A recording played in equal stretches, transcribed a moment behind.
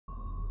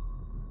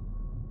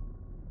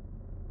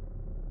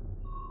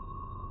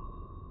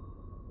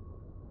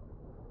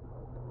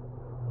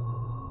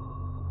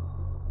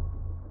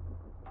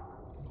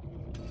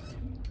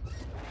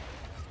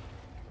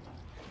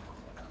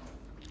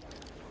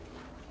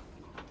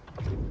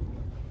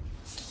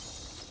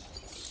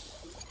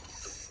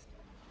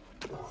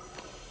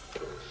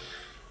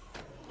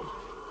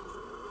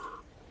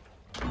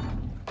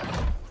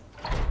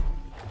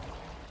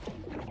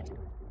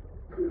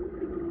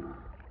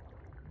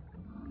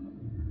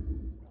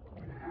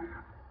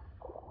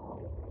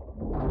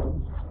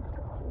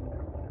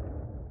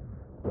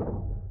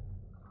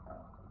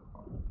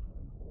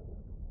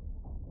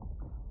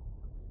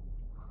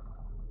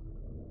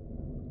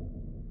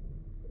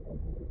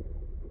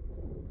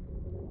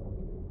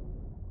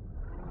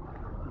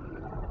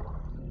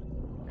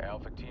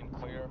Alpha team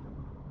clear.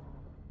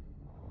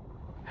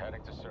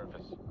 Heading to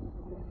surface.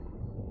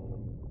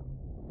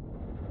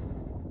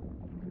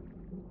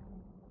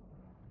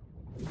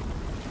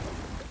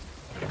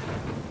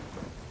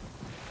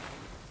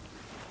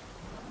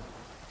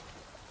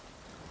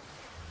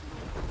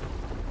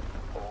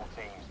 All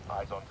teams,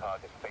 eyes on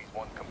target. Phase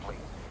 1 complete.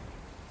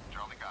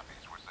 Charlie copies.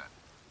 We're set.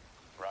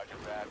 Roger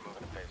that,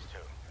 moving to phase 2.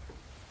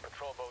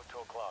 Patrol boat 2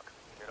 o'clock.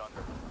 Get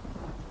under.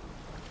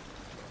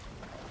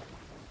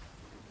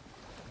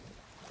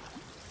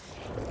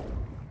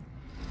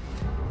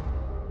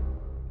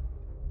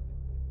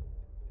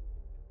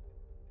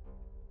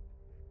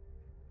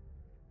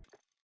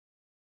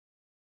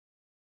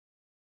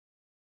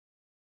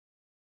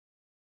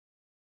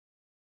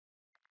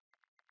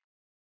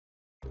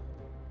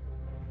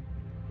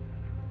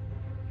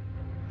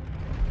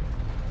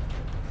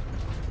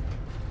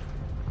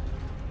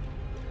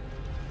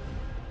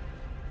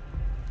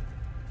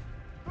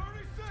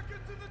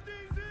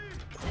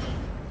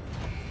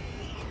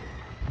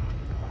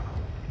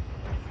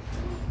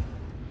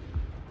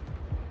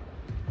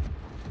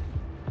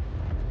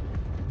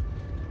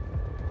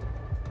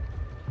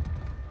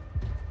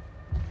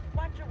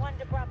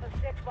 Bravo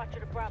 6, Watcher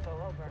to Bravo,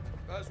 over.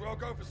 Laswell,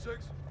 go for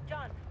 6.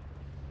 John,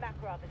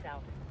 Makarov is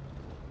out.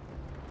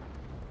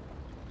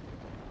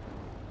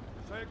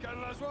 Say again,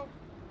 Laswell.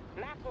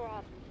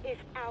 Makarov is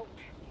out.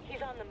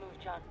 He's on the move,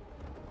 John.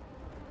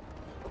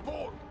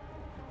 Aboard!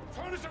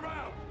 Turn us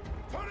around!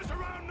 Turn us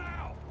around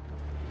now!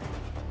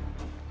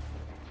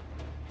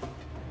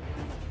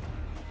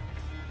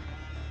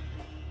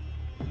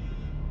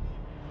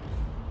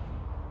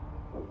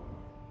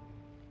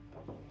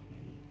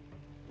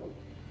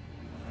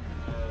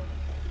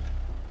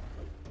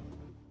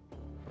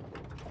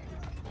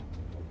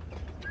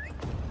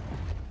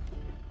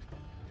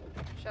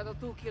 Shadow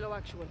 2, Kilo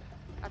actual.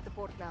 At the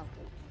port now.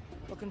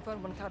 Will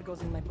confirm when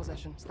cargo's in my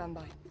possession. Stand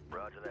by.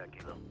 Roger that,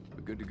 Kilo.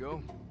 We're good to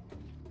go?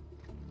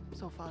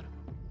 So far.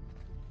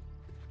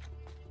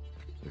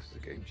 This is a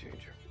game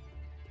changer.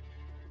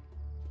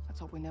 Let's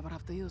hope we never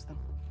have to use them.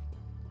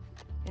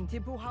 In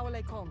Tibu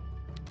Hawale Con.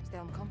 Stay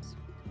on comms.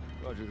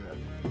 Roger that.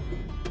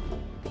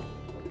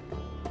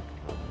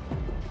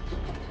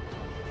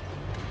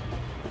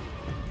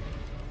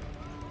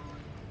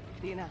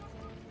 Dina.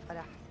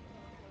 Falah.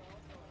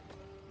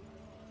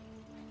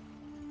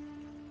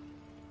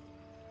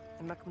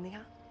 أمك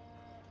منيحة؟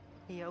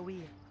 هي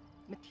قوية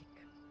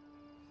مثلك.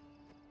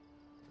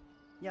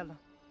 يلا.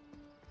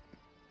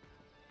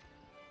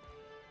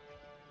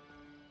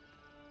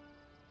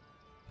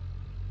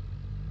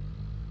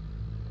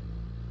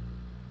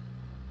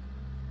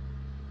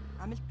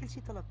 عملت كل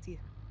شي طلبتيه.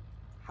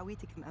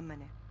 حويتك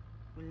مأمنة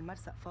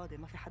والمرسق فاضي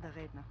ما في حدا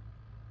غيرنا.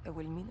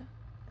 والمينا؟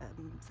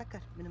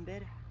 مسكر من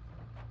امبارح.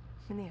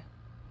 منيح.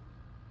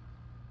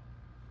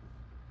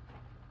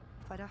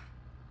 فرح.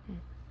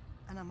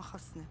 أنا ما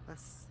خصني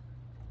بس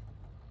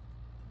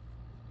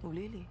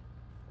قوليلي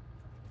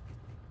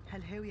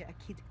هالهاوية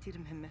أكيد كتير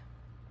مهمة.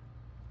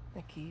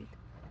 أكيد.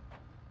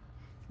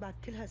 بعد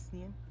كل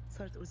هالسنين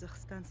صارت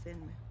أوزبكستان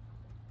سالمة.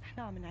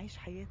 إحنا عم نعيش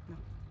حياتنا.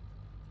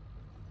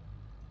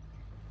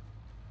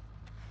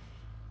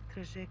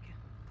 ترجاكي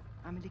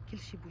اعملي كل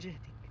شي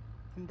بوجهتك.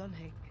 نضل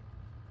هيك.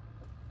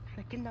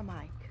 إحنا كلنا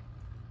معك.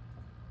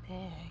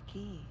 إيه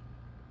أكيد.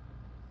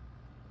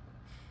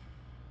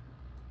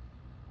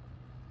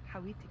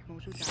 حويتك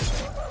موجودة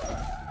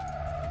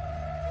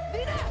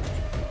دينا!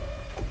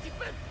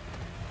 ثبت!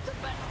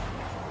 ثبت!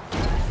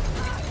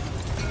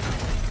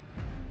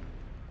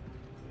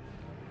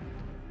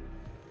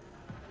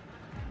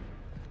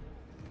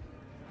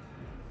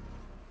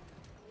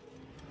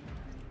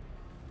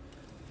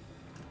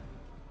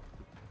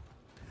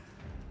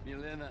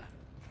 Милена,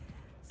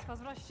 С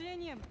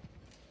возвращением,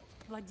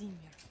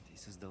 Владимир. ты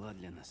создала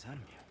для нас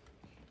армию?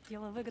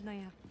 Дело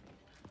выгодное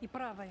и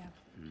правое.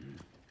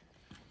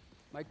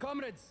 My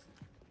comrades,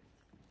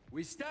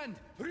 we stand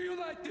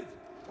reunited!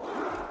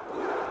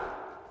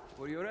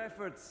 For your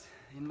efforts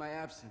in my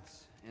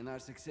absence and our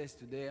success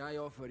today, I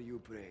offer you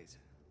praise.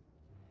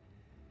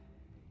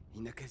 И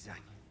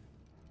наказание.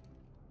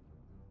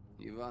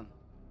 Иван,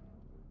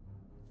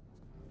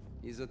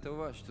 из-за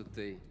того, что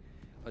ты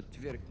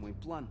отверг мой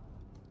план,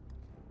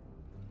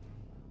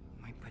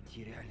 мы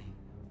потеряли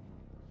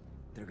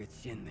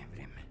драгоценное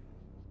время.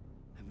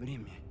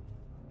 Время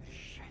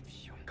решает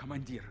все.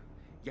 Командир,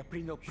 я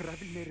принял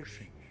правильное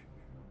решение.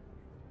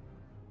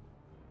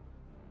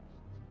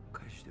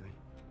 Каждый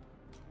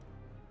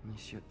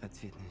несет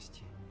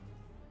ответственность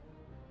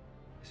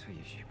за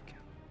свои ошибки.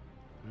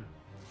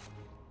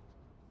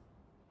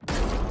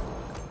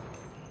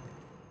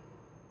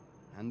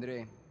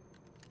 Андрей,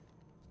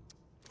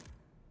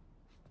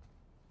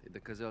 ты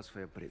доказал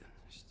свою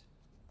преданность.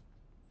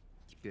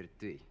 Теперь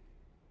ты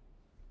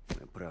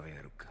моя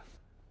правая рука.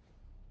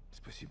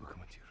 Спасибо,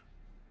 командир.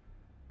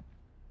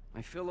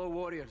 My fellow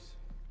warriors,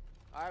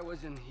 I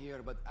wasn't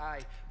here, but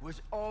I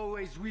was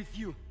always with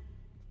you.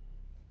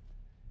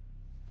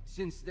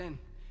 Since then,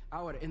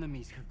 our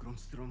enemies have grown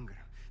stronger.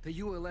 The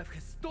ULF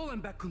has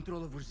stolen back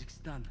control of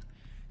Uzbekistan.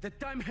 The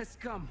time has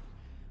come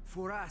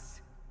For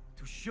us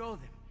to show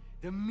them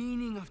the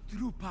meaning of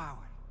true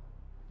power.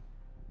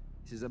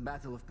 This is a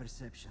battle of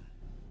perception.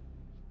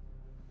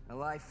 A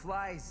lie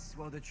flies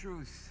while the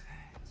truth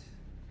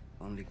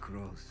only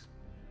grows.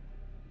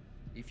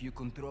 If you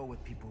control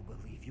what people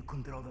believe, you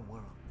control the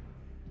world.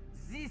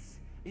 This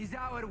is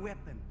our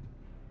weapon.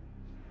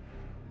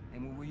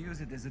 And we will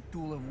use it as a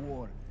tool of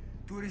war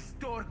to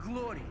restore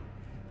glory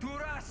to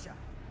Russia.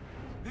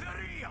 The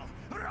real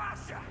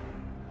Russia!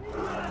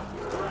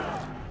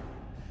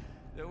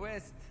 The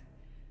West,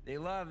 they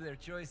love their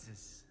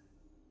choices.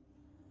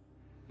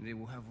 They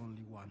will have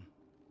only one.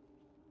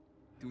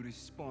 To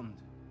respond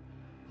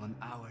on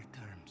our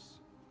terms.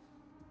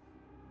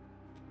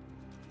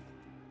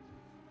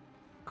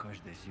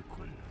 Каждая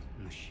секунда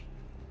на счету.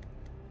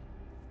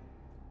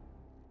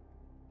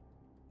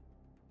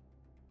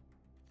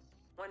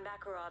 When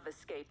Makarov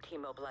escaped, he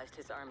mobilized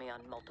his army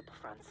on multiple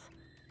fronts.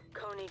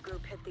 Konni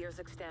group hit the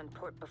Urzikstan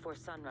port before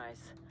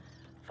sunrise.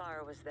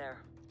 Farah was there.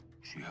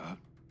 She hurt?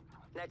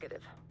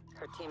 Negative.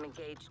 Her team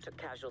engaged, took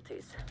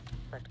casualties.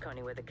 Left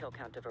Konni with a kill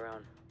count of her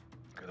own.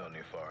 Good on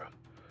you, Farah.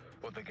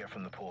 What'd they get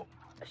from the port?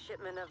 A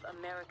shipment of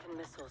American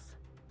missiles.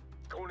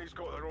 Konni's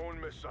got their own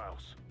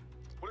missiles.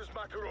 What does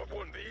Makarov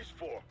want these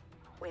for?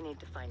 We need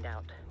to find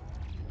out.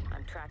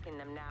 I'm tracking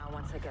them now.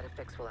 Once I get a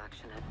fix, we'll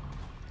action it.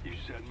 You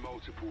said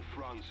multiple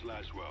fronts,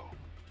 Laswell.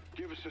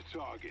 Give us a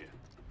target.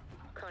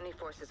 Konni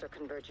forces are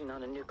converging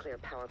on a nuclear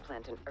power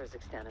plant in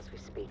Urzikstan as we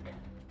speak.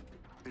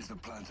 Is the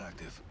plant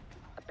active?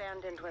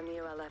 Abandoned when the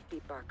ULF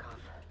beat Barkov.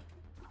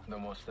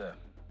 Then what's there?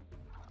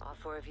 All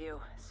four of you,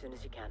 as soon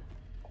as you can.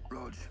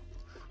 Rog,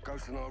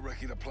 Ghost and I'll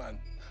recce the plant.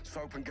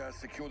 Soap and Gaz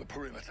secure the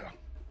perimeter.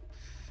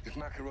 If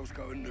Makarov's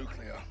going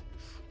nuclear,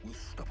 we'll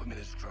stop him in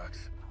his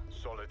tracks.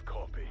 Solid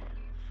copy.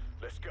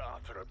 Let's get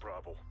after it,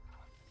 Bravo.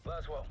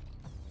 Laswell,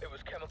 it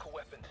was chemical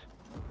weapons.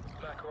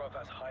 Makarov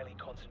has highly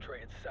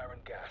concentrated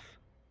sarin gas.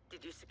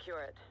 Did you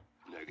secure it?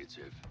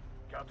 Negative.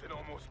 Captain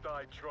almost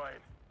died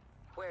trying.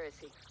 Where is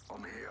he?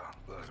 I'm here,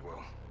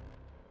 Laswell.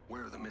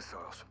 Where are the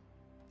missiles?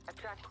 I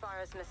tracked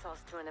Farah's missiles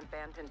to an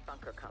abandoned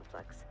bunker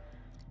complex.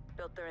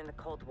 Built during the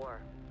Cold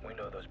War. We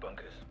know those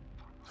bunkers.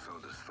 So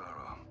does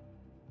Farah.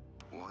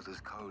 Why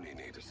does Konni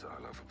need a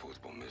silo for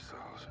portable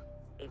missiles?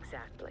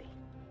 Exactly.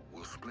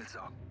 We'll split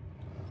up.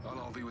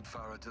 I'll be with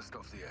Farah just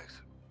off the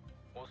X.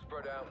 We'll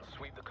spread out and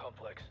sweep the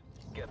complex.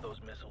 Get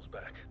those missiles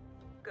back.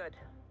 Good.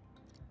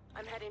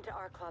 I'm heading to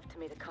Arklov to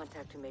meet a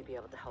contact who may be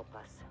able to help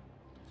us.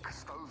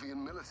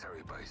 Custovian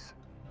military base.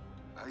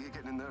 How are you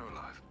getting in there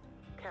alive?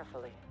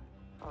 Carefully.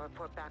 I'll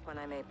report back when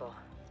I'm able.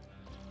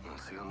 I'll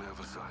see you on the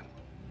other side.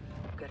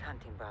 Good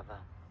hunting, Bravo.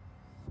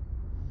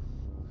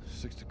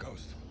 6 to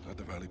Ghost. At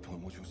the rally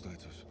point, what's your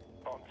status?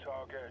 On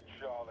target,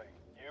 Charlie.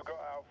 You got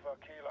Alpha,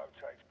 Kilo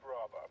takes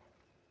Bravo.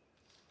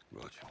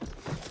 Roger.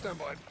 Stand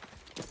by.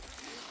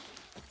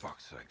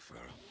 Fuck's sake,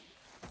 Farah.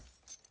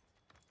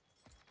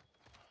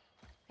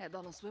 Head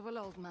on a swivel,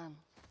 old man.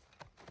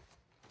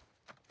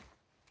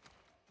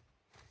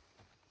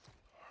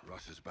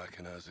 Russia's back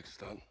in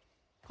Urzikstan.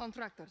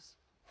 Contractors.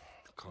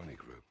 Konni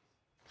Group.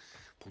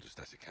 Pulled a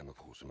stack of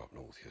chemicals from up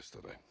north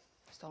yesterday.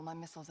 Stole my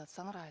missiles at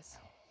sunrise.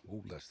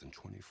 All less than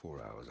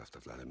 24 hours after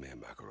Vladimir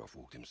Makarov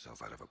walked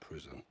himself out of a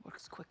prison.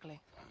 Works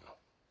quickly. Well,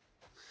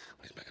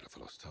 he's making it for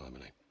lost time,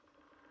 isn't he?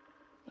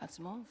 Let's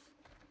move.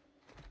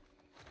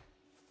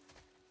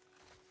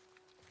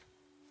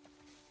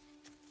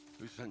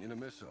 Who sent you the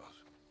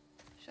missiles?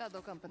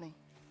 Shadow Company.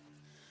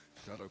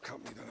 Shadow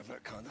Company don't have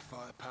that kind of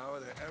firepower.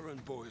 They're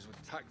errand boys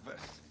with tac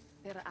vests.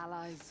 They're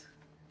allies.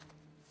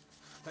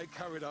 They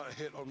carried out a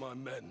hit on my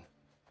men.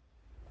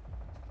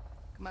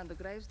 Commander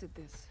Graves did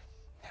this.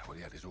 Yeah, well,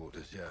 he had his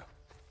orders, yeah.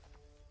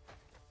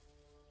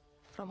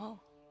 From who?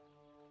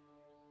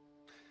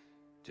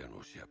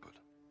 General Shepard.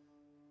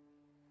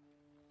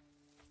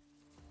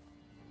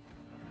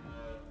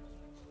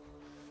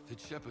 Did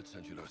Shepard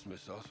send you those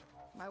missiles?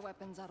 My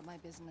weapons are my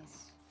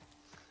business.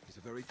 He's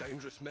a very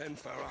dangerous man,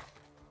 Farah.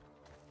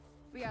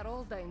 We are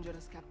all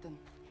dangerous, Captain.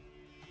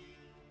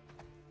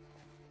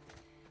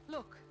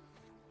 Look.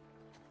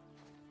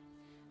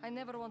 I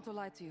never want to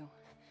lie to you,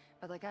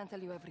 but I can't tell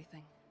you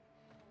everything.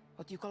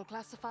 What you call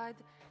classified,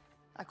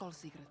 I call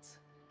secrets.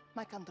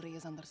 My country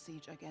is under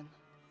siege again.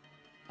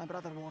 My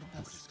brother warned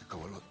us. This could go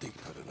a lot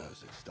deeper than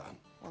Urzikstan.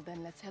 Well,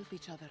 then let's help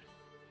each other.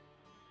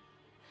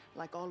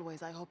 Like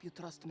always, I hope you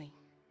trust me.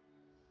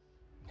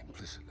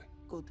 Implicitly.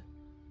 Good.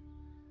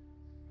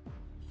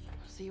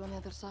 See you on the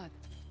other side.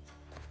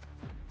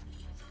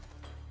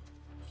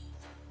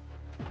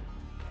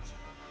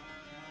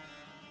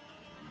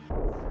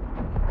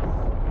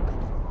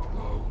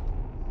 No.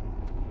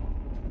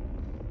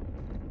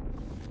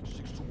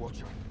 6 to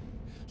Watcher.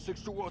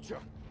 6 to Watcher.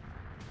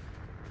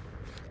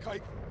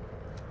 Kate.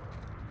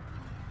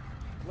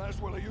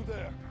 Laswell, are you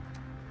there?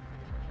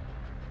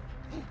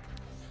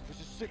 This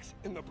is 6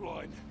 in the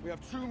blind. We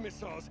have 2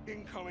 missiles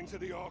incoming to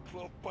the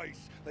Arklov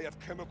base. They have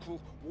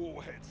chemical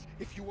warheads.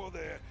 If you are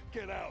there,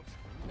 get out.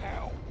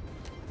 Now!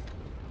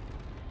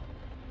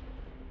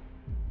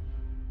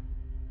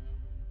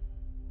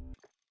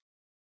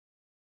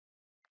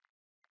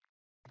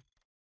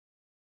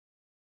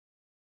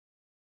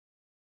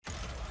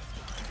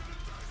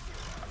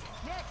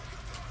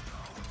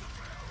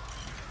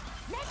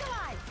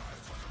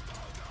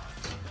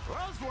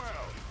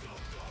 well!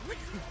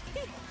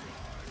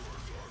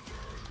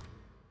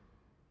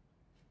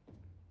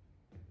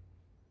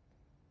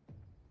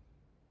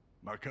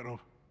 Makarov?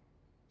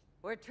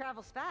 Word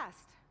travels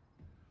fast.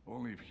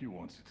 Only if he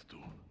wants it to.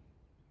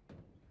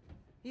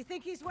 You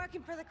think he's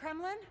working for the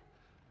Kremlin?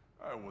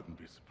 I wouldn't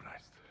be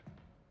surprised.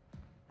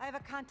 I have a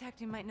contact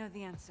who might know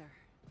the answer.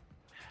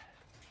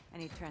 I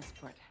need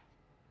transport.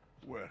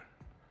 Where?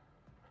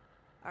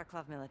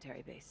 Arklov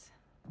military base.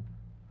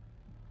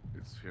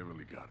 It's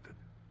heavily guarded.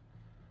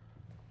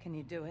 Can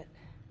you do it?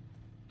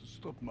 To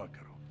stop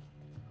Makarov?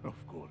 Of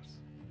course.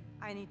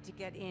 I need to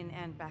get in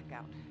and back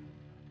out.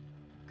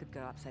 Could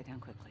go upside down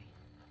quickly.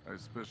 I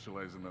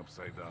specialize in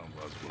upside down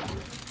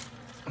buzzwords.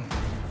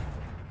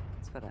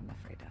 That's what I'm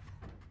afraid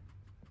of.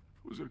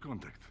 Who's your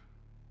contact?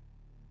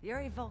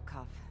 Yuri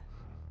Volkov.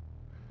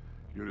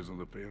 Yuri's on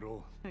the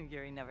payroll?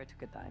 Yuri never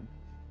took a dime.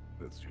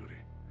 That's Yuri.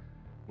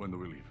 When do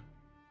we leave?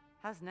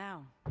 How's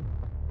now?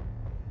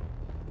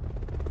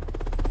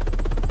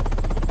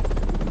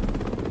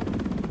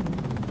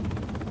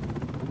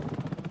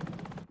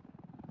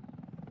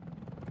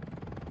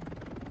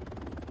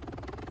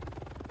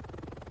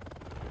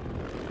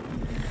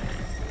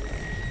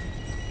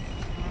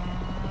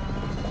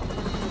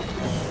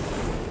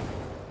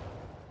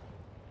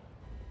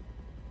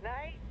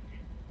 Nice.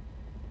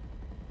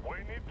 We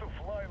need to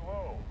fly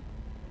low.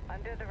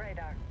 Under the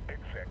radar.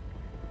 Exact.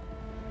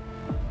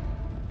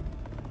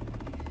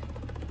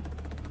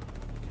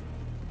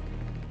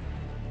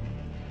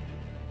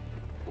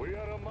 We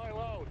are a mile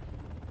out.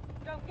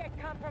 Don't get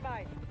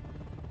compromised.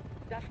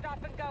 Just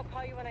stop and go.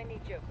 Call you when I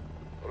need you.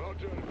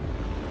 Roger.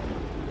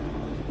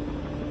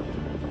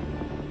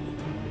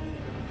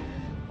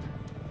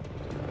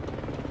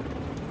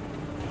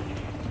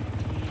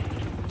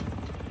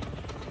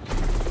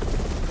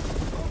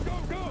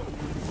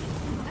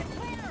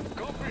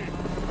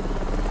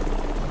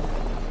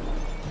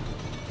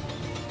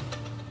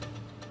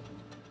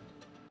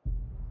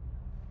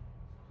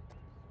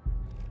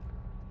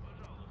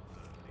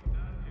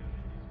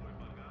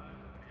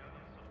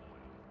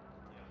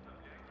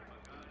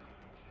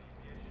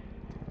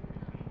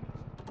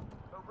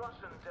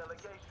 Russian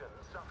delegation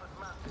suffered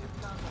massive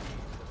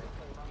casualties when they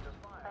came under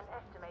fire. An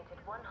estimated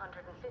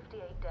 158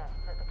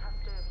 deaths at the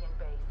Castovian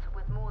base,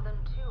 with more than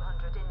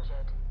 200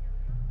 injured.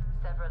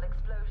 Several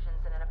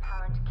explosions and an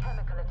apparent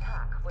chemical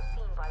attack were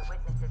seen by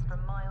witnesses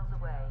from miles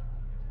away.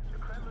 The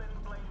Kremlin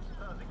blames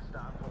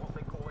Kyrgyzstan for what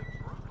they call a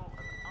brutal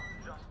and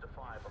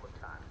unjustifiable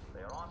attack.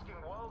 They are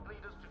asking world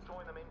leaders to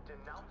join them in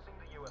denouncing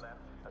the ULF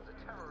as a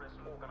terrorist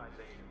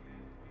organization.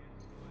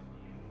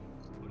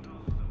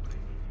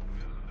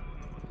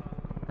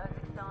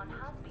 Kyrgyzstan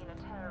has been a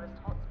terrorist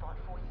hotspot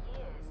for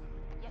years,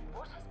 yet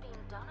what has been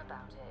done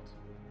about it?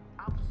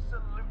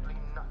 Absolutely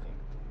nothing.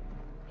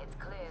 It's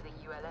clear the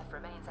ULF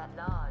remains at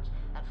large,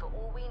 and for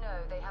all we know,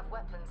 they have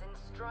weapons in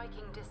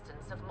striking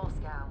distance of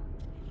Moscow.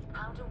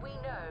 How do we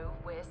know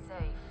we're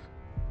safe?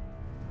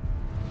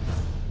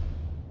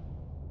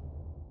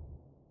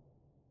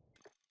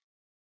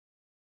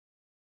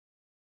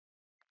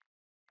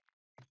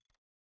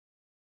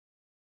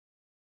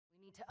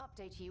 To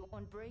update you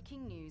on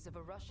breaking news of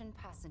a Russian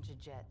passenger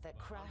jet that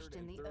crashed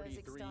in the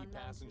Urzikstan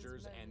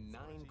passengers and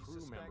 9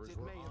 crew members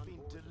were may have been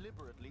board.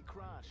 deliberately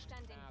crashed.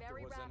 Standing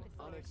very rapid.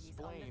 Authorities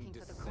are looking for the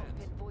descent.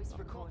 cockpit voice A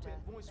recorder.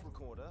 cockpit voice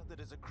recorder that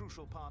is a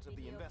crucial part of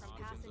the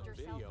investigation.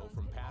 Video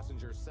from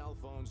passenger cell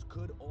phones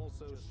could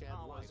also shed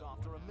light hours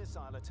after a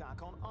missile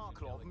attack on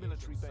Arklov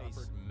military base.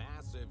 Suffered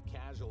massive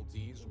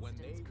casualties when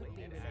they Could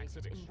be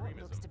acted related in what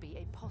looks to be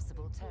a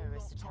possible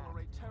terrorist attack.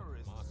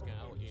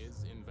 Moscow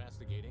is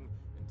investigating.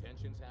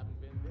 Intentions haven't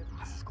been. This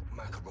has got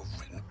Makarov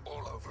written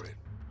all over it.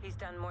 He's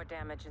done more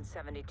damage in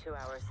 72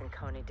 hours than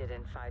Konni did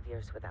in 5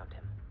 years without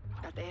him.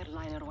 That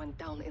airliner went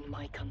down in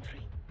my country.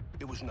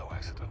 It was no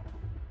accident.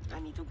 I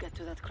need to get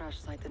to that crash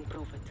site and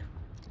prove it.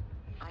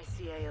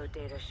 ICAO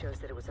data shows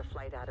that it was a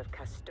flight out of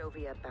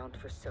Kastovia bound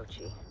for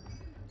Sochi.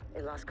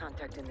 They lost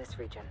contact in this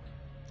region.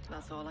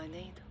 That's all I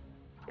need.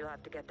 You'll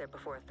have to get there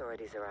before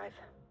authorities arrive.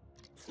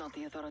 It's not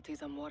the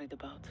authorities I'm worried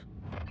about.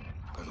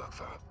 Good luck,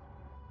 fella.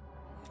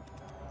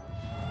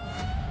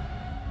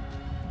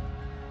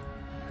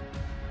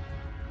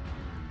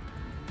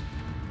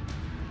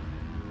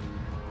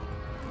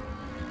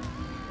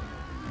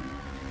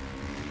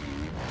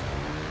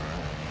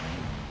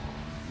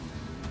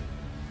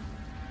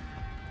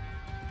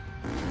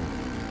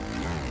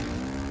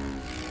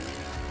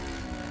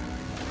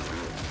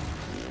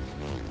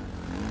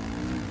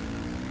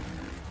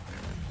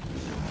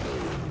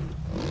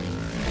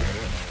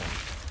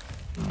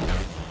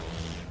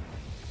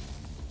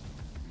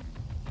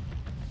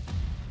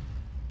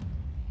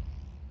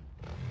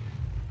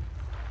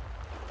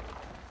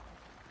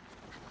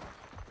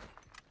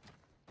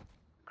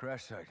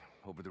 Crash site,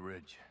 over the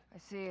ridge. I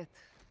see it.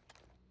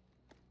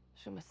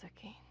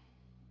 Shumaseki.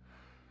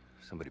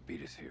 Somebody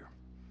beat us here.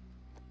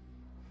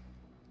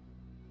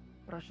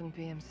 Russian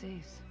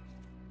PMCs.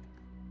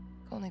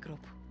 Konni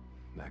Group.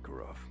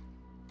 Makarov.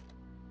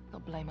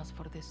 They'll blame us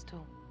for this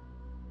too.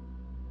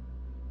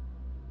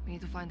 We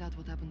need to find out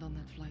what happened on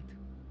that flight.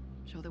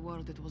 Show the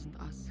world it wasn't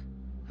us.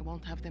 I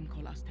won't have them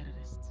call us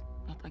terrorists.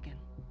 Not again.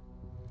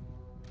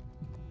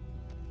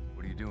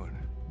 What are you doing?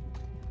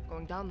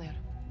 Going down there.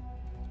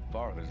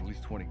 Farah, there's at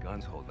least 20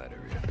 guns hold that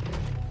area.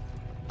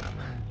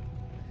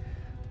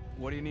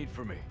 What do you need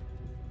from me?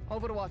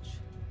 Overwatch.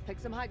 Take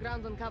some high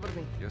ground and cover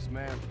me. Yes,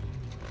 ma'am.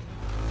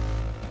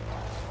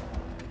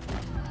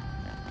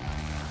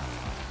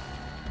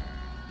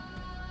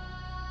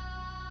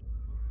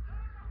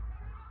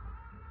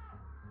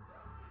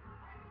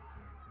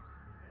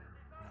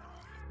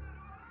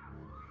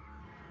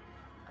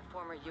 A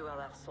former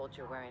ULF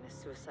soldier wearing a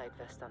suicide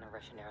vest on a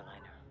Russian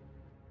airliner.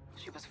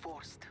 She was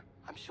forced.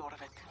 I'm sure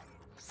of it.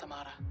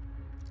 Samara.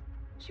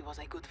 She was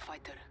a good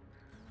fighter.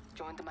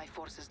 Joined my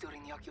forces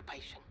during the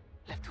occupation.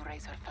 Left to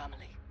raise her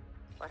family.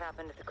 What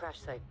happened at the crash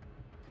site?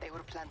 They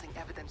were planting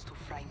evidence to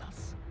frame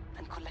us,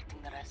 and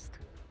collecting the rest.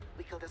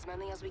 We killed as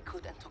many as we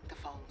could and took the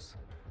phones.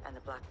 And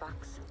the black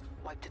box?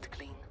 Wiped it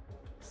clean.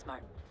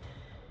 Smart.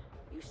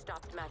 You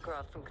stopped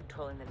Makarov from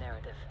controlling the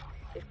narrative.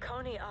 If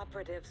Coney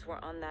operatives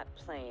were on that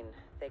plane,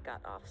 they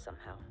got off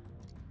somehow.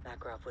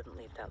 Makarov wouldn't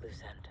leave that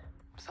loose end.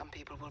 Some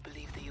people will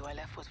believe the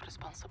ULF was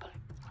responsible.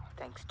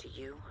 Thanks to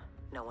you,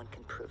 no one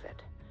can prove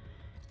it.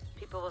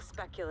 People will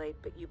speculate,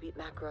 but you beat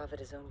Makarov at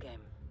his own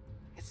game.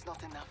 It's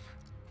not enough.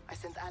 I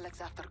sent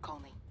Alex after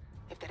Coney.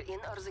 If they're in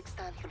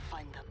Urzikstan, he'll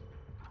find them.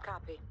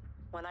 Copy.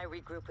 When I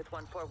regroup with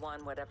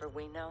 141, whatever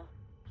we know,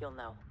 you'll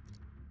know.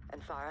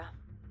 And Farah?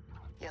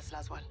 Yes,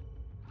 Laswell.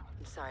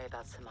 I'm sorry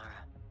about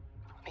Samara.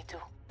 Me too.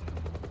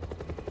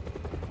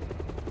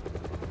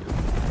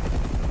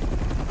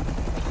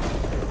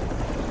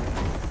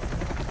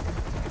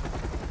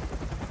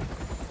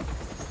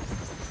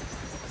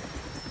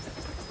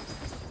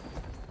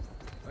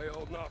 Hey,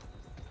 holding up.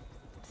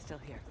 Still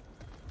here.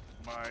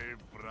 My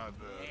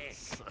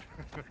brothers.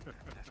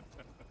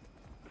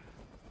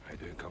 How you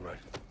doing, comrade?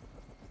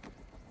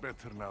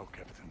 Better now,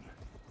 Captain.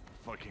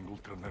 Fucking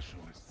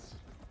ultranationalists.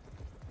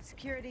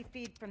 Security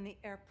feed from the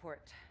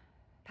airport.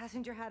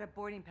 Passenger had a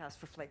boarding pass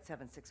for Flight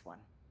 761.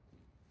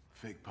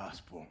 Fake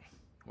passport.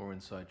 Or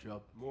inside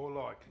job. More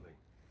likely.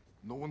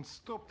 No one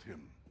stopped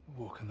him.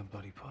 Walk in the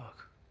bloody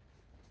park.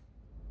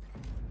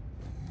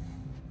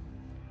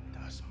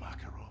 That's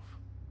Makarov.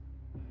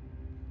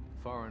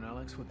 Farah and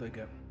Alex, what'd they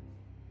get?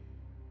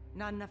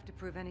 Not enough to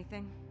prove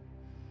anything?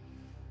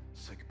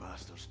 Sick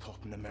bastards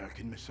topping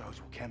American missiles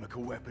with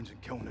chemical weapons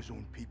and killing his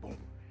own people.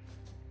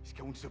 He's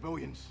killing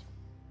civilians.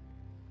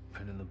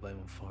 Pinning the blame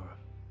on Farah.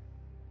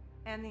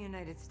 And the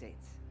United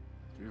States.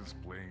 He's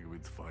playing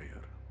with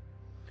fire.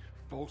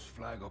 False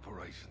flag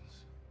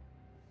operations.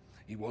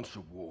 He wants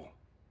a war.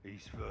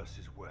 East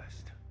versus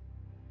West.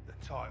 The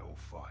title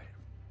fight.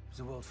 Is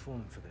the world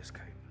falling for this,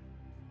 Kate?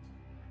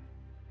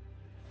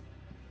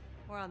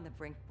 We're on the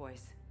brink,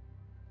 boys.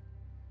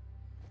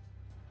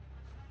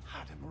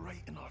 Had him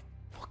right in our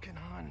fucking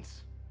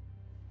hands.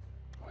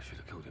 I should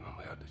have killed him when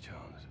we had the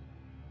chance.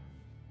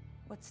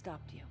 What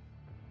stopped you?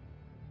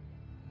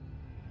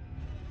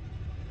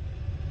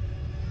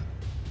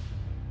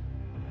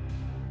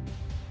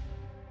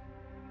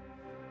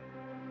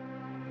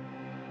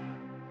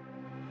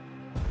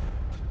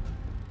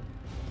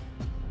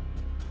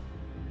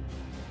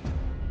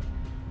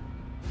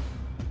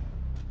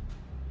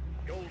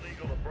 Gold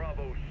Eagle to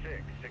Bravo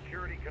 6.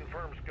 Security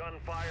confirms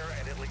gunfire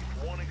and at least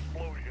one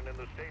explosion in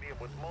the stadium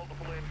with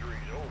multiple injuries.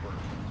 Over.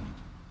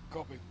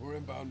 Copy. We're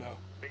inbound now.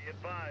 Be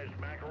advised,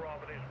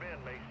 Makarov and his men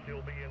may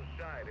still be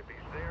inside. If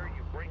he's there,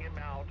 you bring him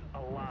out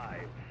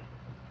alive.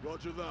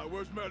 Roger that.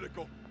 Where's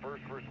medical?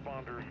 First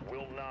responders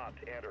will not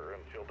enter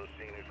until the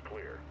scene is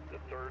clear. The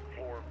third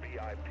floor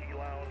VIP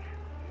lounge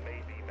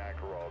may be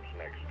Makarov's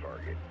next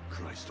target.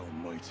 Christ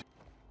almighty.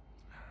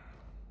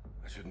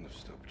 I shouldn't have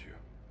stopped you.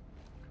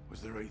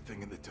 Was the right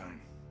thing at the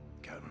time,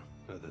 Captain?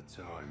 At the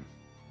time.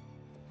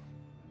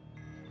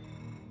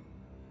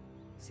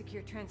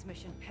 Secure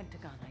transmission,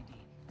 Pentagon ID.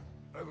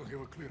 I will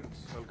give a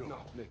clearance. I'll go. No,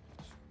 Nick.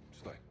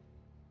 Stay.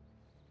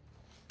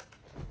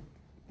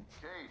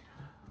 Kate,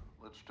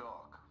 let's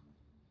talk.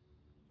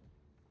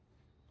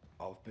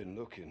 I've been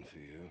looking for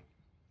you.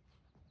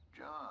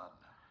 John,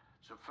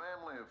 it's a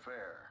family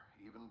affair.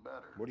 Even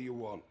better. What do you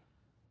want?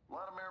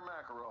 Vladimir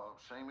Makarov,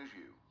 same as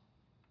you.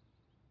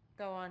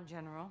 Go on,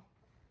 General.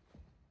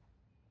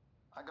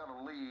 I got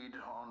a lead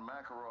on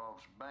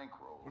Makarov's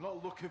bankroll. We're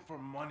not looking for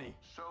money.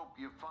 Soap,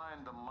 you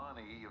find the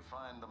money, you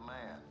find the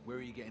man. Where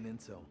are you getting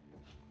intel?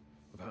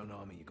 Without an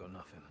army, you got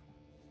nothing.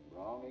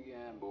 Wrong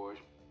again, boys.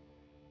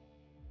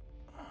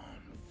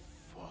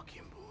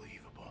 Unfucking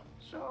believable.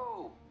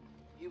 So,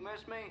 you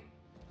missed me?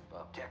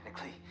 Well,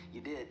 technically, you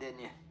did, didn't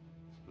you?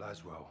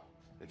 Laswell,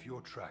 if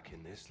you're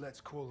tracking this,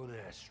 let's call an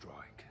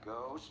airstrike.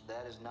 Ghost,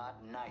 that is not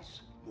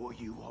nice. What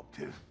are you up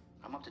to?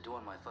 I'm up to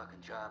doing my fucking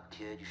job,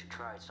 kid. You should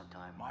try it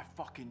sometime. My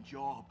fucking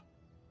job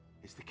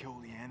is to kill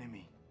the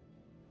enemy.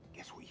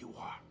 Guess what you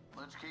are?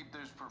 Let's keep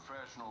this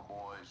professional,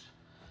 boys.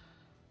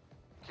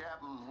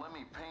 Captain, let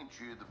me paint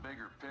you the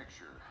bigger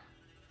picture.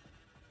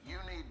 You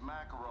need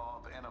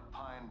Makarov in a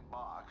pine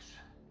box,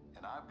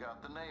 and I've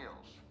got the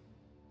nails.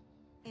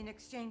 In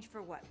exchange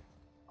for what?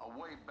 a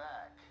way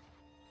back.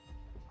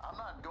 I'm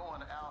not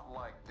going out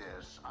like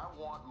this. I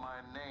want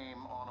my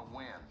name on a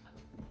win.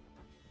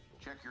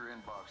 Check your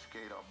inbox,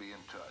 Kate. I'll be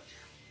in touch.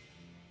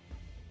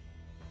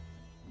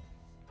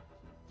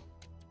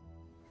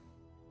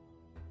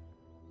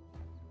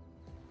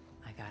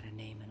 I got a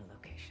name and a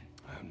location.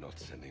 I am not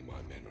sending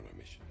my men on a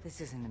mission. This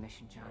isn't a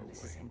mission, John. No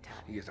This way. is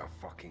intel. He is a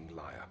fucking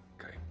liar,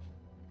 okay?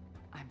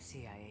 I'm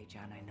CIA,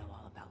 John. I know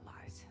all about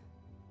lies.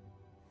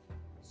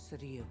 So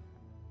do you.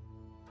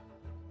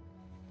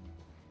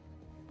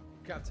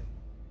 Captain,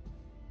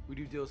 we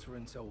do deals for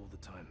intel all the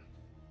time.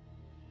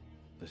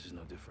 This is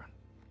no different.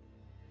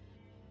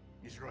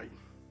 He's right.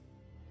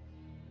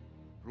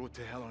 Road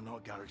to hell or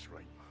not, Garrick's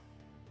right.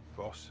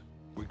 Boss,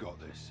 we got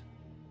this.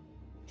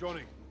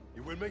 Johnny,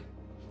 you with me?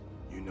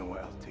 You know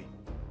it, LT.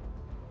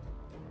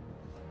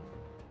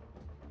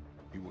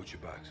 You watch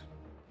your backs.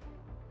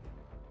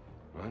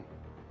 Right?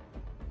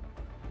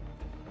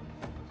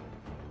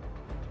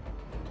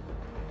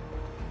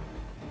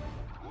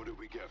 What did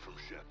we get from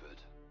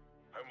Shepard?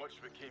 How much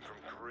of it came from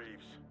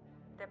Graves?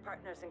 They're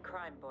partners in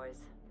crime,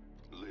 boys.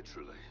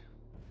 Literally.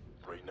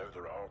 Right now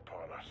they're our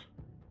partners.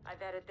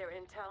 I've added their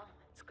intel.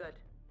 It's good.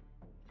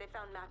 They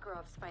found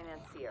Makarov's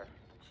financier.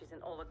 She's an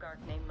oligarch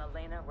named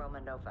Milena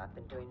Romanova.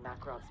 Been doing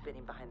Makarov's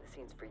bidding behind the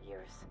scenes for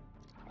years.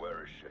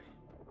 Where is she?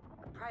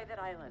 A private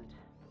island.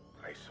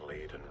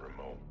 Isolated and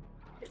remote.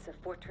 It's a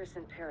fortress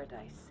in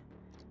paradise.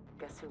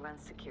 Guess who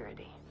runs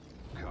security?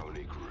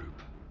 Coney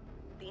Group.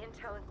 The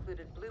intel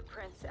included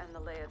blueprints and the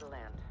lay of the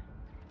land.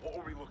 What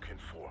are we looking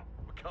for?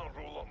 We can't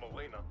roll up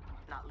Milena.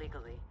 Not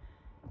legally,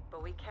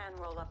 but we can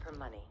roll up her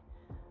money.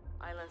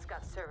 Island's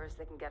got servers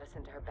that can get us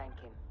into her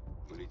banking.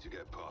 We need to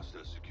get past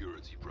their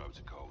security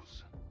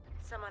protocols.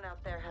 Someone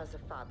out there has a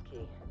fob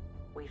key.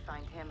 We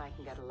find him, I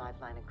can get a live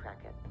line and crack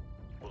it.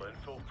 We'll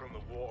infil from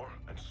the water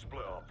and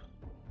split up.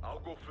 I'll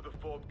go for the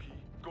fob key.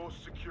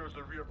 Ghost secures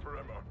the rear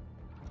perimeter.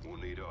 We'll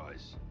need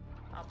eyes.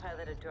 I'll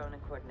pilot a drone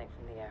and coordinate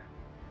from the air.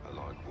 I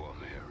like what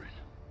I'm hearing.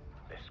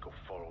 Let's go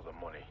follow the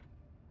money.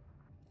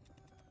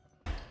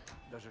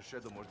 Даже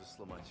Shadow можно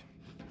сломать.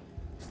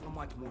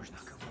 Сломать можно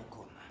кого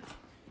угодно.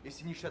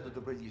 Если не Shadow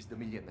добрались до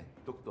Милены,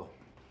 то кто?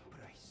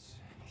 Прайс.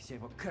 Вся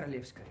его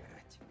королевская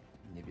рать.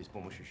 Не без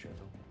помощи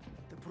Shadow.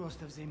 Это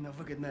просто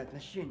взаимовыгодное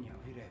отношение,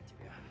 уверяю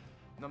тебя.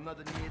 Нам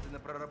надо немедленно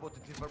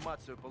проработать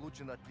информацию,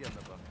 полученную от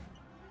пленного.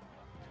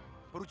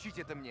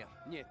 Поручите это мне.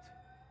 Нет,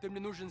 ты мне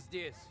нужен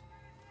здесь.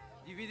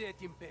 Дивиде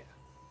от Импера.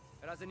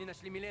 Раз они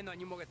нашли Милену,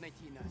 они могут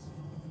найти и нас.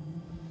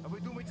 А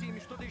вы думаете, им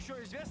что-то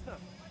еще известно?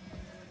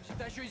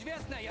 Что-то еще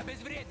известно, я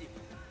безвреден.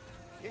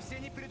 Если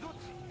они придут,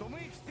 то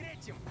мы их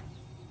встретим.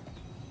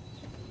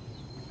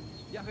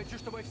 Я хочу,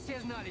 чтобы все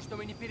знали, что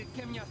мы ни перед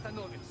кем не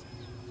остановимся.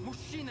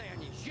 Мужчины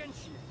они,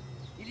 женщины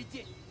или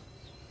дети.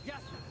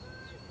 Ясно?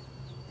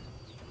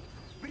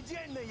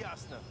 Предельно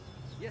ясно.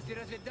 Если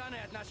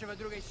разведданные от нашего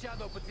друга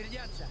Shadow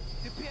подтвердятся,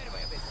 ты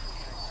первый об этом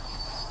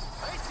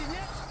узнаешь. А если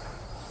нет?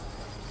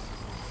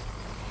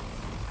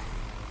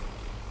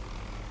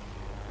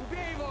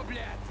 Убей его,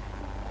 блядь!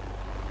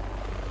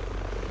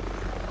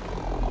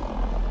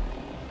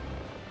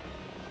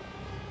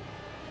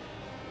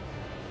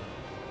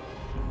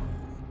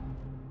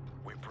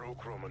 We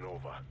broke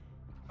Romanova.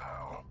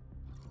 How?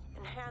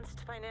 Enhanced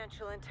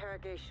financial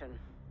interrogation.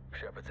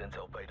 Shepard's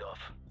intel paid off.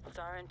 It's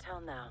our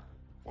intel now.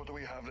 What do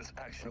we have that's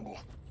actionable?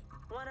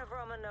 One of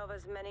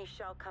Romanova's many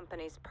shell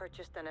companies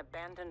purchased an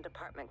abandoned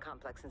apartment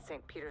complex in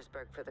St.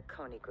 Petersburg for the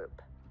Coney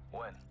Group.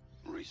 When?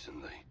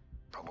 Recently.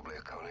 Probably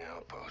a Coney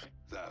outpost.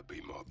 That'd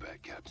be my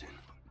bet, Captain.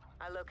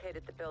 I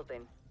located the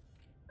building.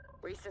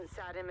 Recent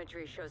SAT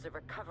imagery shows a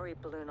recovery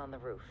balloon on the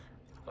roof.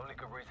 Only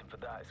good reason for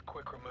that is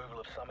quick removal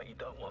of something you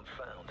don't want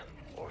found.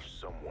 Or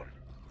someone.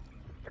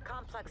 The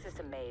complex is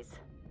a maze.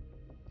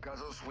 Guys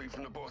will sweep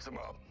from the bottom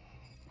up.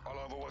 I'll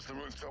overwatch the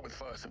rooftop with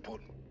fire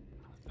support.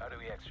 How do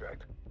we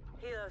extract?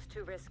 Helo's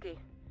too risky.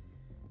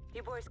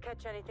 You boys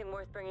catch anything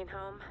worth bringing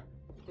home?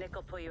 Nick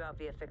will pull you out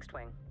via fixed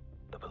wing.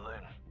 The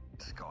balloon.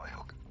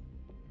 Skyhook.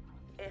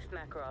 If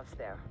Makarov's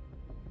there.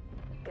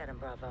 Get him,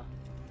 Bravo.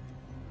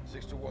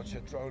 6 to watch,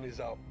 your drone is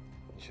up.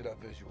 You should have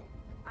visual.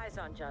 Eyes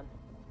on, John.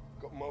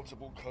 Got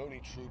multiple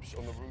Coney troops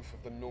on the roof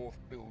of the north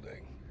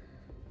building.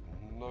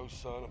 No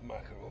sign of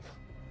Makarov.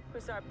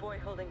 Who's our boy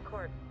holding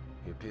court?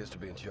 He appears to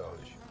be in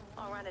charge.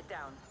 I'll run it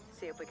down.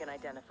 See if we can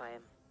identify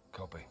him.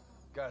 Copy.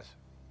 Guys,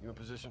 you in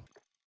position?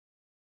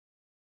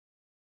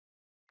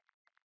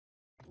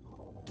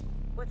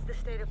 What's the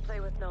state of play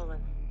with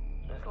Nolan?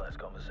 He's less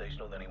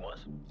conversational than he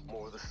was.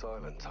 More of the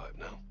silent type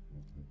now.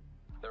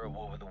 They're at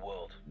war with the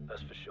world,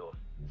 that's for sure.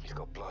 He's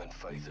got blind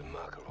faith in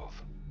Makarov.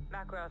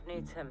 Makarov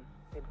needs him.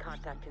 Been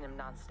contacting him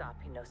non-stop.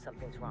 He knows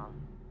something's wrong.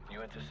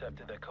 You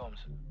intercepted their comms?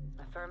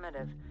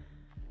 Affirmative.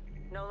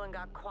 Nolan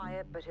got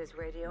quiet, but his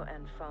radio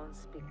and phone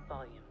speak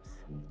volumes.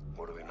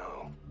 What do we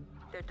know?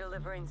 They're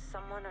delivering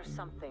someone or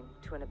something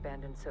to an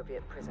abandoned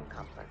Soviet prison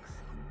complex.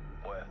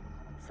 Where?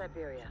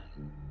 Siberia.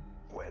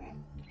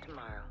 When?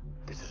 Tomorrow.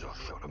 This is our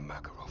shot at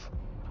Makarov.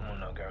 Well,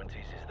 no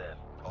guarantees he's there.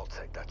 I'll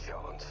take that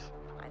chance.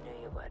 I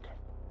knew you would.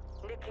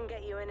 Nick can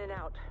get you in and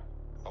out.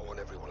 I want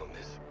everyone on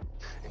this,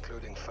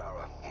 including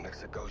Farah.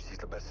 Next to Ghost, she's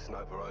the best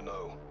sniper I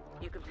know.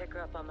 You can pick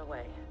her up on the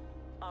way.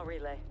 I'll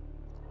relay.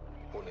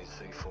 One is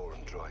C4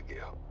 and dry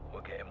gear.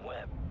 We're getting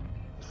wet.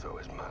 So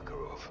is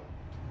Makarov.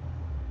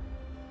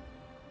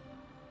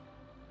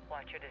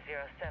 Watcher to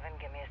 07,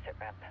 give me a sit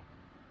rep.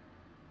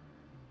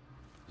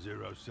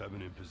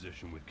 07 in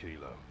position with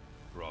Kilo.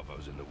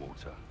 Bravo's in the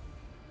water.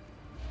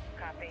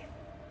 Copy.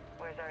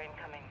 Where's our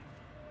incoming?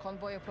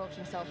 Convoy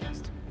approaching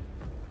southeast.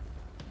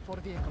 4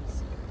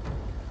 vehicles.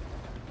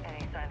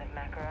 Any sign of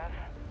Makarov?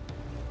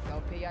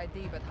 No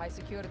PID, but high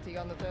security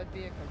on the 3rd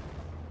vehicle.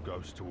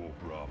 Ghost to all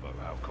Bravo,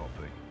 how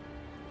copy?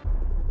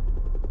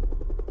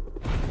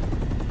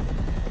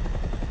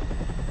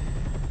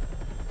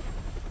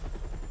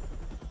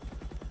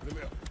 Come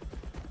here.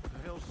 The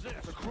hell's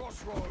this? The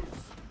crossroads!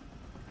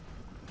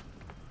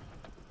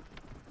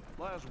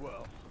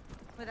 Laswell.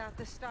 Without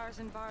the stars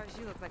and bars,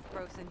 you look like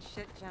frozen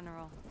shit,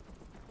 General.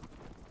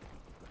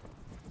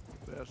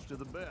 Best of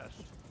the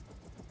best.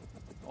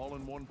 All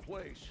in one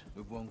place.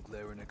 With one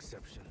glaring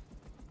exception.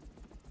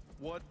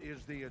 What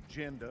is the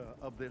agenda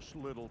of this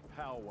little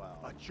powwow?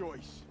 A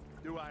choice.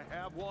 Do I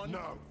have one?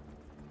 No.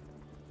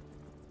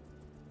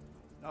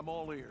 I'm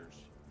all ears.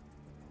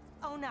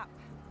 Own up.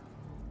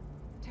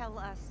 Tell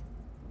us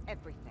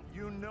everything.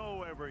 You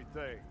know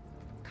everything.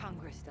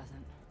 Congress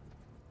doesn't.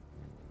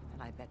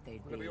 And I bet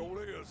they'd They'd be all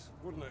ears,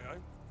 wouldn't they, eh?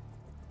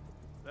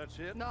 That's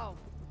it? No.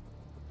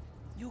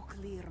 You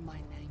clear my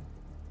name.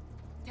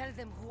 Tell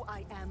them who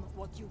I am,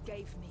 what you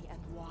gave me, and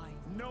why.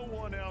 No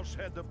one else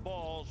had the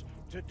balls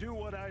to do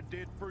what I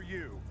did for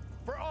you.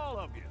 For all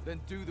of you.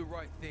 Then do the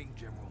right thing,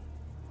 General.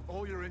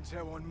 All your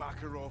intel on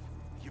Makarov,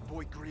 your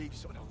boy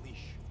Greaves on a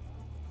leash.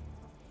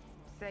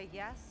 Say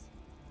yes,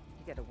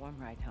 you get a warm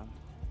ride home.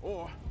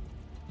 Or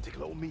take a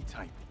little me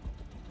time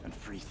and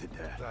freeze to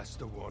death. That's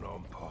the one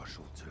I'm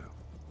partial to.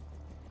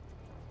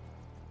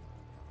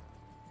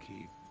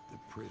 Keep the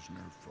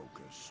prisoner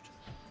focused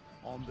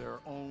on their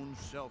own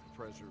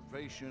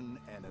self-preservation,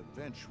 and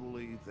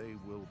eventually they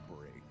will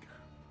break.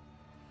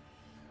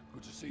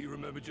 Good to see you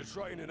remembered your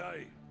training,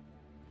 eh?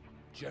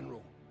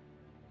 General.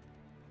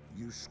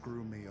 You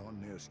screw me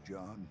on this,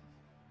 John.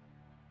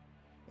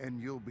 And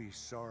you'll be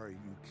sorry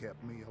you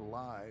kept me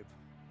alive.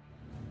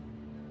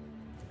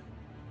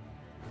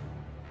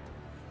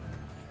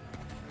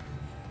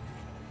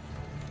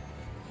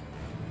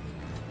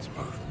 Let's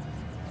move.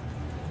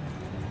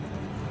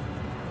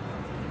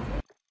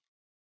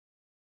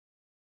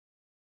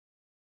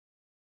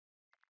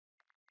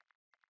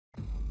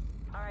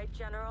 All right,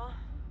 General.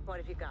 What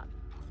have you got?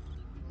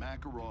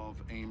 Makarov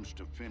aims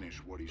to finish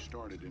what he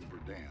started in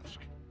Verdansk.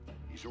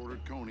 He's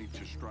ordered Konni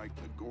to strike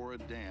the Gora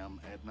Dam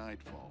at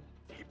nightfall.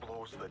 He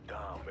blows the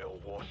dam, it'll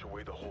wash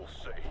away the whole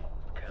city.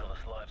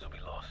 Countless lives will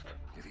be lost.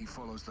 If he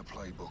follows the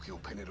playbook, he'll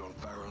pin it on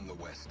Farah in the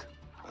west.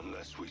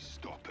 Unless we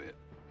stop it.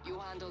 You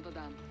handle the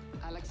dam.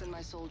 Alex and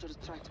my soldiers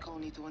tracked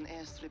Konni to an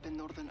airstrip in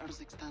northern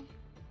Urzikstan.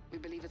 We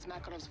believe it's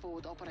Makarov's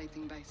forward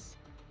operating base.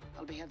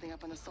 I'll be heading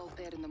up an assault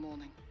there in the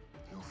morning.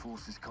 Your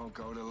forces can't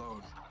go it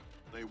alone.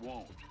 They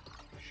won't.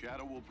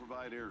 Shadow will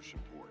provide air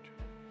support.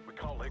 We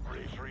can't let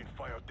Graves rain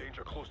fire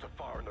danger close to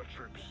Farah and their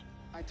troops.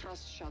 I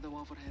trust Shadow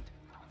overhead.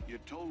 You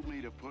told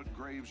me to put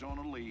Graves on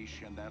a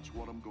leash, and that's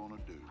what I'm gonna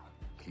do.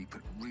 Keep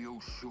it real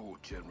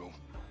short, General.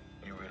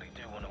 You really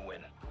do want to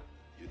win.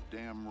 You're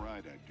damn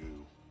right I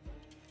do.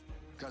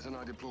 Gaz and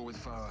I deploy with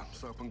Farah.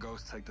 Soap and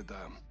Ghost take the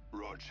dam.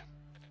 Rog.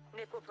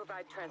 Nick will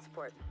provide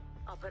transport.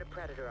 I'll put a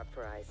Predator up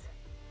for eyes.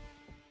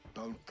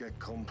 Don't get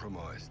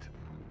compromised.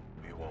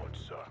 We won't,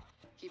 sir.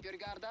 Keep your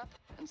guard up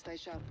and stay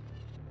sharp.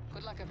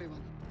 Good luck,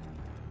 everyone.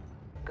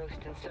 Ghost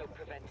and Soap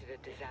prevented a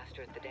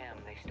disaster at the dam.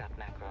 They stopped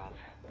Makarov.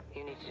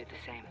 You need to do the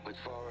same. With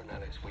Farah and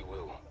Alex, we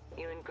will.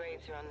 You and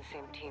Graves are on the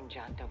same team,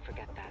 John. Don't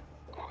forget that.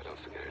 Oh, I don't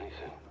forget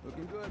anything.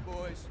 Looking good,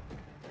 boys.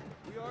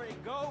 We are a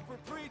go for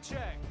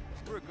pre-check.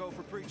 We're a go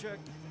for pre-check.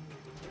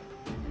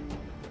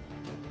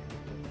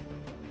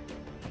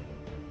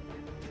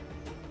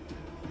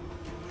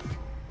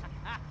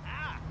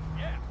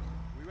 Yeah!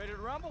 We ready to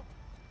rumble?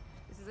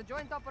 This is a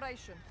joint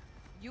operation.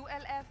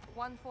 ULF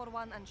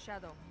 141 and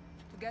Shadow.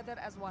 Together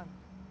as one.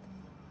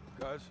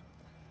 Guys?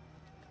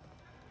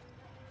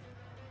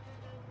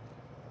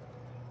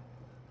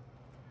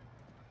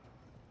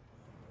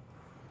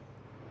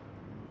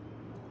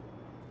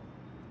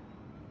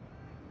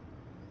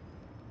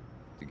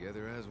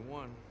 Together as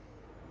one.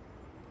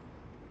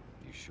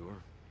 You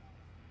sure?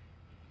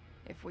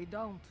 If we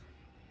don't,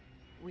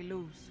 we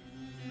lose.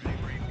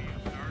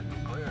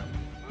 Clear.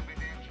 Moving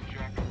to engine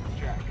check.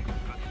 Check.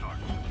 Good start.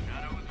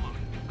 Shadow is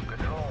loaded.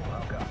 Control,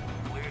 Alka.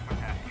 Cleared for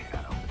taxi,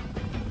 Shadow.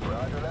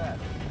 Roger that.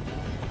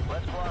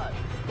 Let's fly.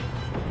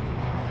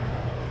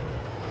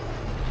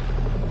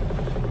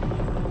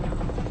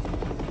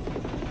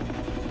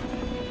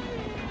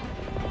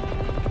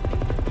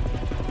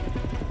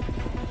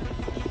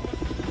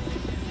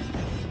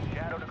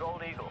 Shadow to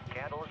Gold Eagle.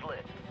 Candle is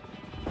lit.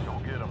 Go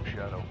get him,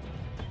 Shadow.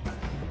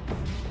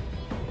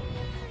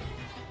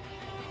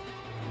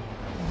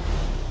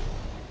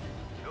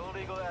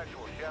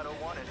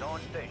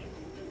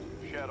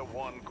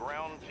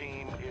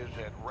 team is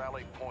at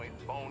Rally Point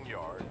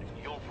Boneyard.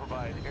 You'll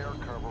provide air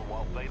cover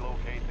while they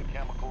locate the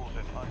chemicals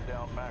and hunt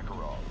down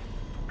Makarov.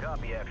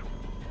 Copy, Actual.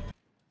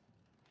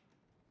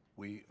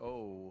 We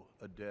owe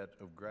a debt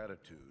of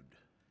gratitude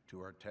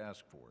to our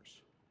task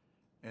force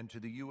and to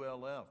the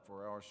ULF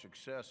for our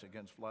success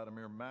against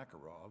Vladimir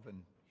Makarov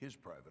and his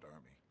private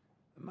army.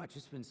 Much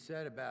has been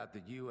said about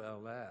the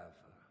ULF.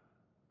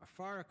 Are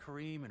Farah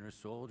Karim and her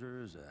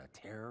soldiers a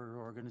terror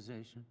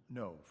organization?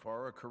 No,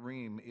 Farah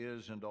Karim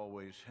is and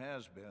always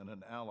has been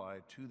an ally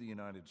to the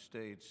United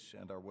States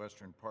and our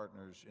Western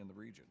partners in the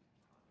region.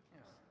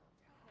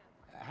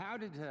 How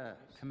did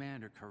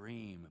Commander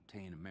Karim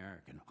obtain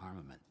American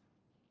armament?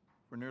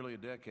 For nearly a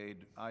decade,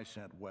 I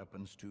sent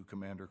weapons to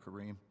Commander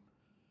Karim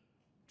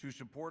to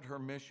support her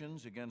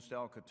missions against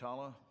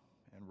Al-Qatala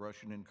and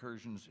Russian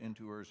incursions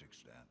into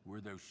Urzikstan.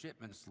 Were those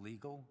shipments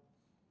legal?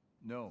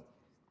 No.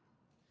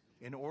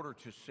 In order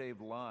to save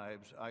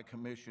lives, I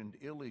commissioned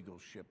illegal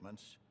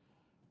shipments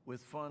with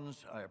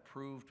funds I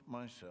approved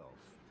myself.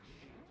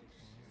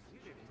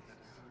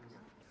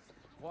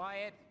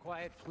 Quiet,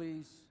 quiet,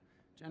 please.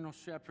 General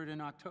Shepard, in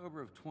October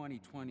of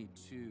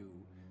 2022,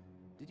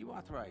 did you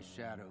authorize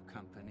Shadow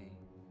Company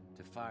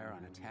to fire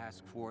on a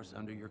task force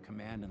under your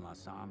command in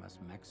Las Almas,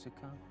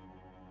 Mexico?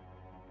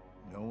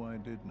 No, I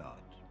did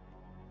not.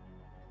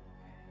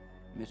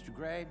 Mr.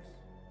 Graves,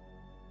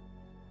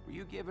 were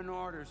you given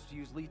orders to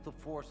use lethal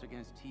force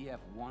against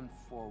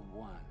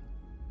TF-141?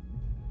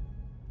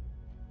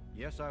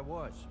 Yes, I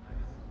was.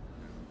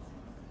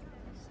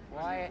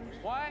 Quiet,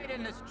 quiet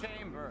in this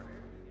chamber.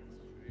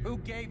 Who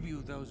gave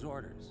you those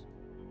orders?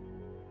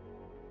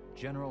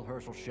 General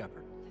Herschel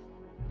Shepard.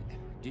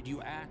 Did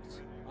you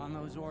act on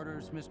those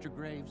orders, Mr.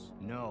 Graves?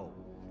 No,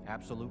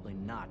 absolutely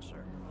not,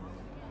 sir.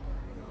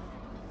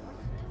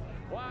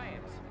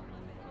 Quiet!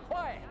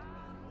 Quiet!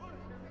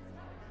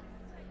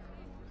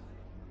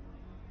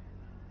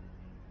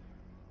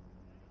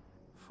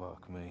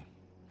 Fuck me.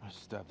 I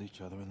stabbed each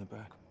other in the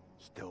back.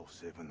 Still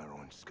saving their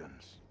own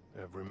skins.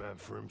 Every man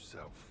for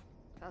himself.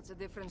 That's the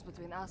difference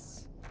between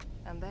us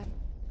and them.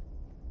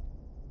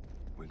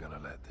 We're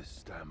gonna let this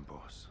stand,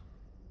 boss.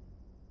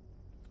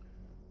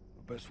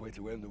 The best way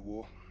to end the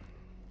war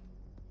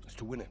is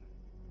to win it.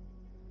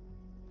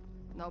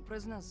 No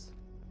prisoners.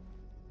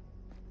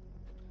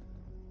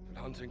 Good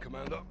hunting,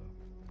 Commander.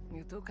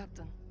 You too,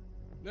 Captain.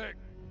 Nick,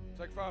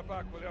 take fire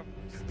back, will you?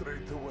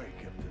 Straight away,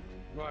 Captain.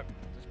 Right,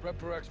 let's prep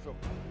for exfil.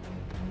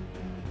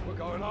 We're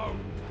going home.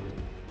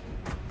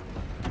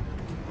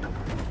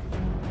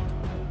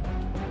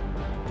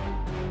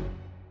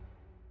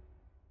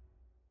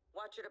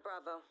 Watcher to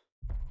Bravo.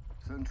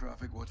 Send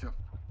traffic, Watcher.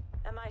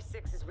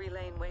 MI6 is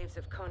relaying waves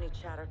of Coney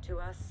chatter to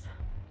us.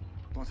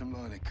 Bottom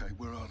line it, Kate.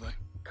 Where are they?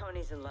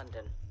 Coney's in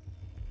London.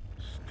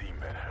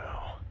 Steaming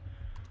hell.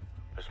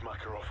 Is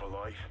Makarov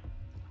alive?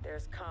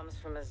 There's comms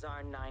from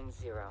Azar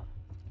 90.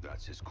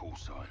 That's his call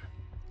sign.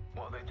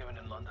 What are they doing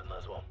in London,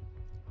 Laswell?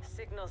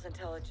 Signals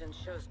intelligence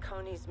shows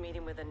Coney's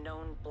meeting with a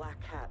known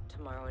Black Hat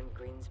tomorrow in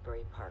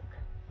Greensbury Park.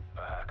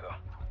 A hacker.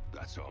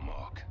 That's our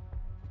mark.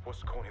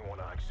 What's Coney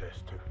want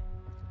access to?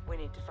 We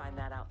need to find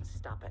that out and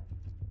stop it.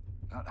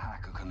 That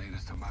hacker can lead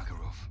us to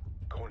Makarov.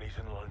 Coney's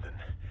in London.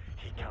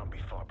 He can't be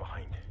far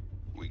behind.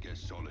 We get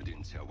solid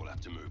intel, we'll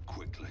have to move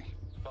quickly.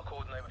 I'll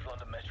coordinate with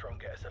London Metro and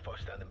get SFO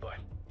standing by.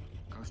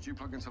 Ghost, you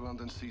plug into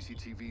London's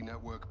CCTV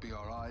network,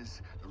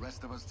 BRIs. The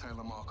rest of us tail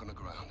a mark on the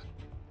ground.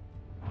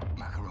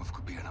 Makarov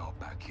could be in our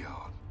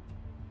backyard.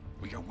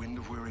 We get wind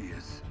of where he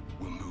is,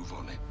 we'll move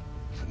on it.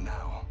 For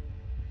now,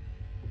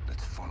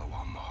 let's follow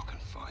our mark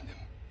and find him.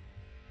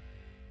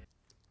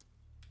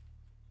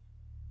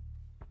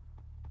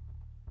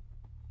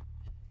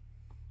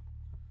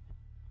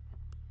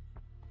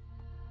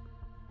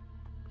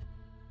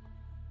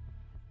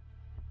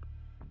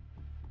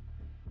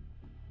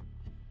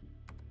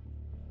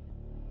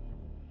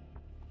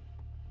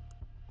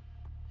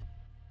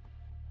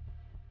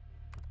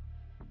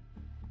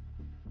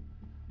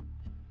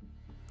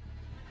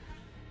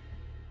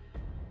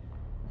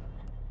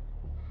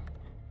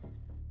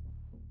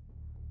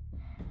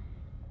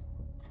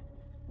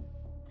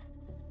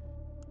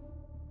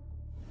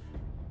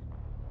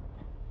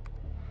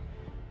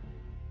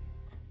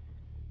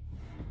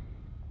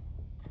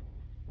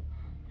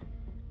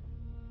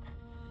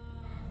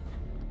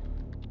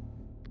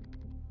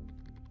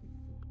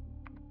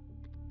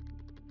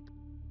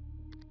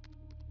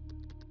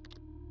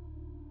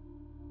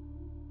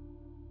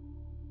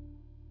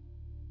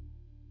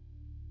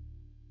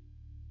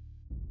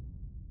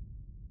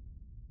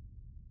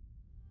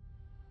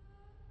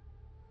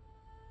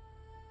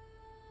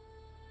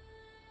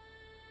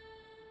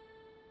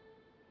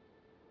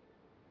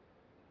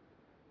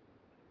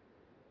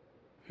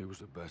 He was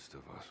the best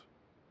of us.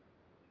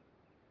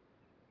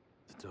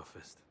 The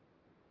toughest.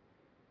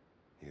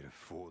 He'd have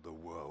fought the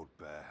world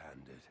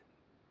barehanded.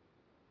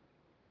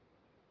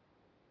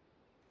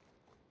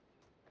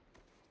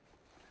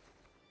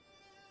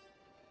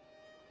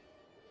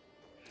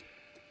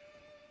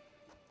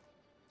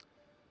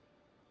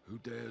 Who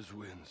dares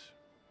wins.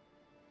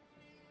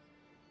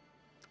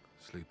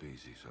 Sleep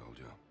easy,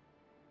 soldier.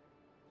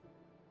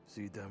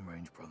 See you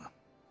downrange, brother.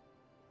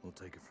 We'll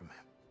take it from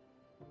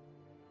here.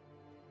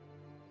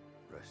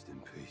 Rest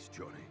in peace,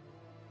 Johnny.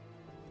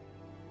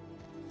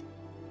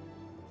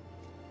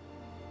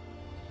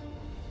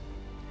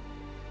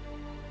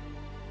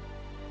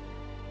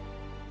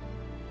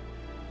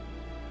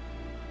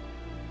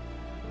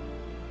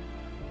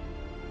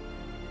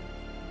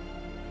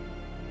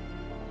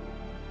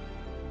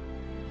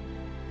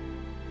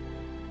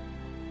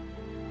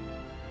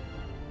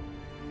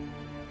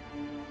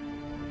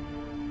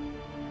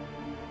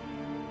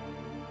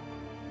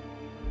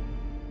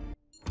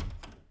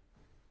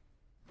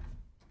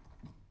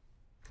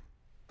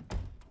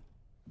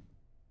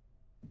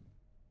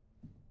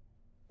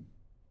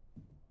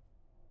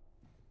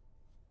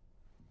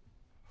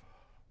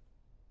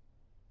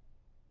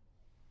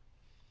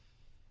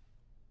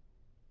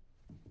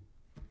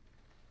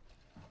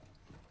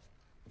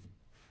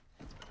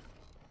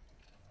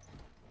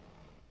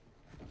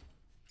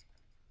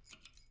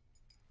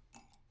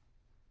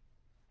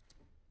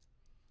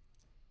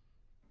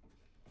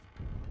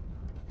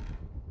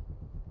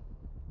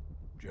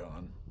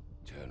 John.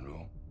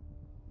 General.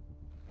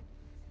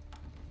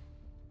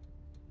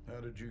 How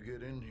did you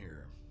get in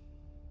here?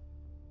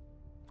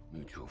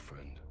 Mutual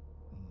friend.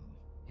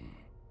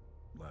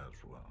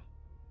 Laswell.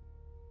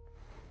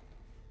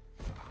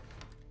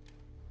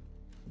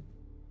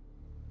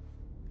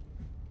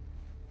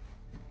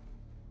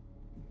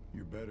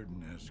 You're better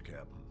than this,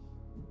 Captain.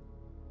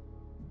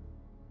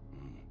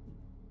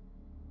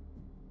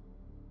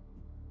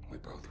 We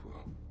both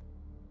will.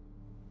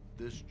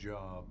 This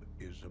job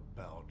is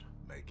about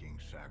making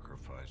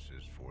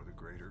sacrifices for the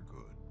greater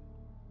good.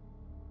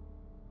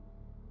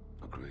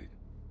 Agreed.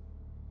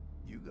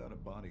 You got a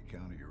body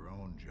count of your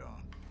own,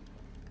 John.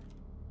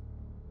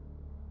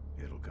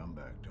 It'll come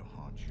back to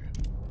haunt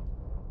you.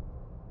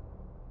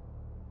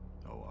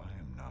 Oh, I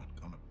am not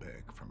gonna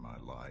beg for my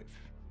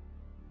life.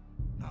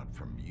 Not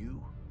from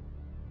you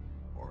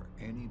or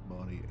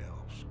anybody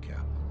else,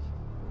 Captain.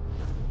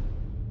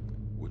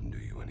 Wouldn't do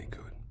you any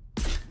good.